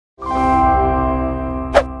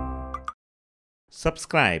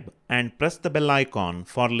subscribe and press the bell icon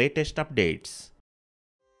for latest updates.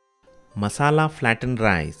 Masala flattened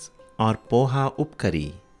rice or Poha Upkari.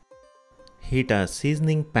 Heat a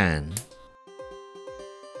seasoning pan.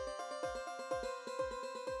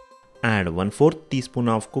 Add 1/4 teaspoon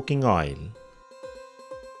of cooking oil.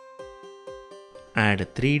 Add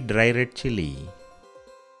 3 dry red chili.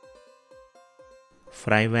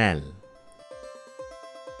 Fry well.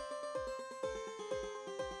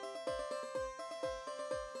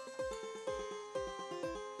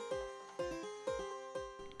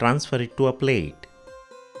 Transfer it to a plate.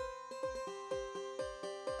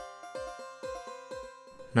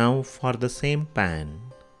 Now for the same pan,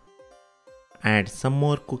 add some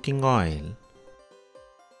more cooking oil.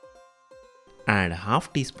 Add half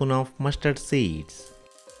teaspoon of mustard seeds.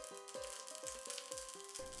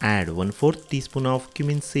 Add 1/4 teaspoon of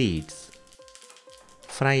cumin seeds.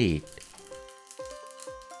 Fry it.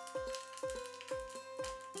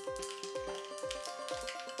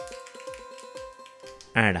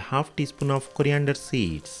 Add half teaspoon of coriander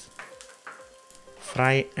seeds.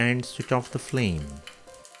 Fry and switch off the flame.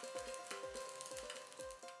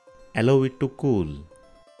 Allow it to cool.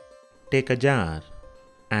 Take a jar.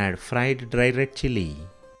 Add fried dry red chili.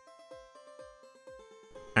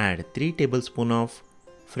 Add 3 tablespoons of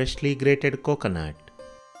freshly grated coconut.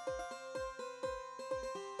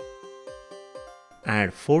 Add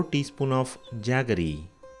 4 teaspoons of jaggery.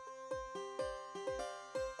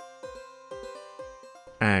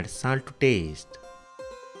 Add salt to taste.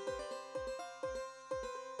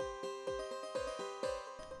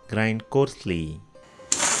 Grind coarsely.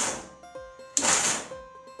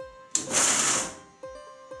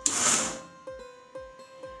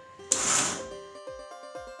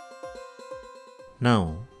 Now,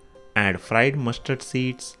 add fried mustard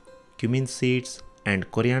seeds, cumin seeds and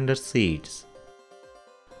coriander seeds.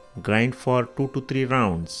 Grind for 2 to 3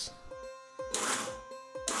 rounds.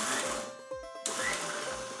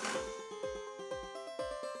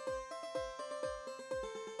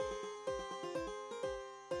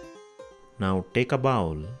 Now take a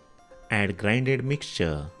bowl, add grinded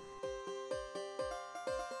mixture.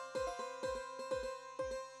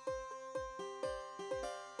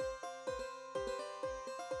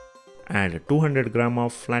 Add 200 grams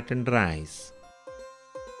of flattened rice.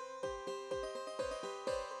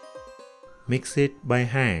 Mix it by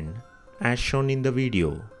hand as shown in the video.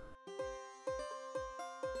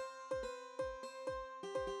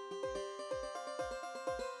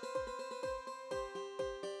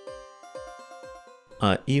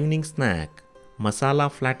 A evening snack, Masala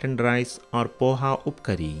Flattened Rice or Poha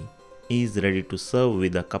Upkari is ready to serve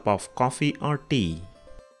with a cup of coffee or tea.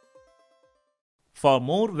 For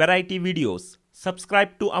more variety videos,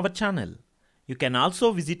 subscribe to our channel. You can also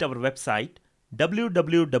visit our website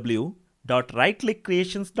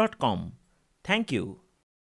www.rightclickcreations.com. Thank you.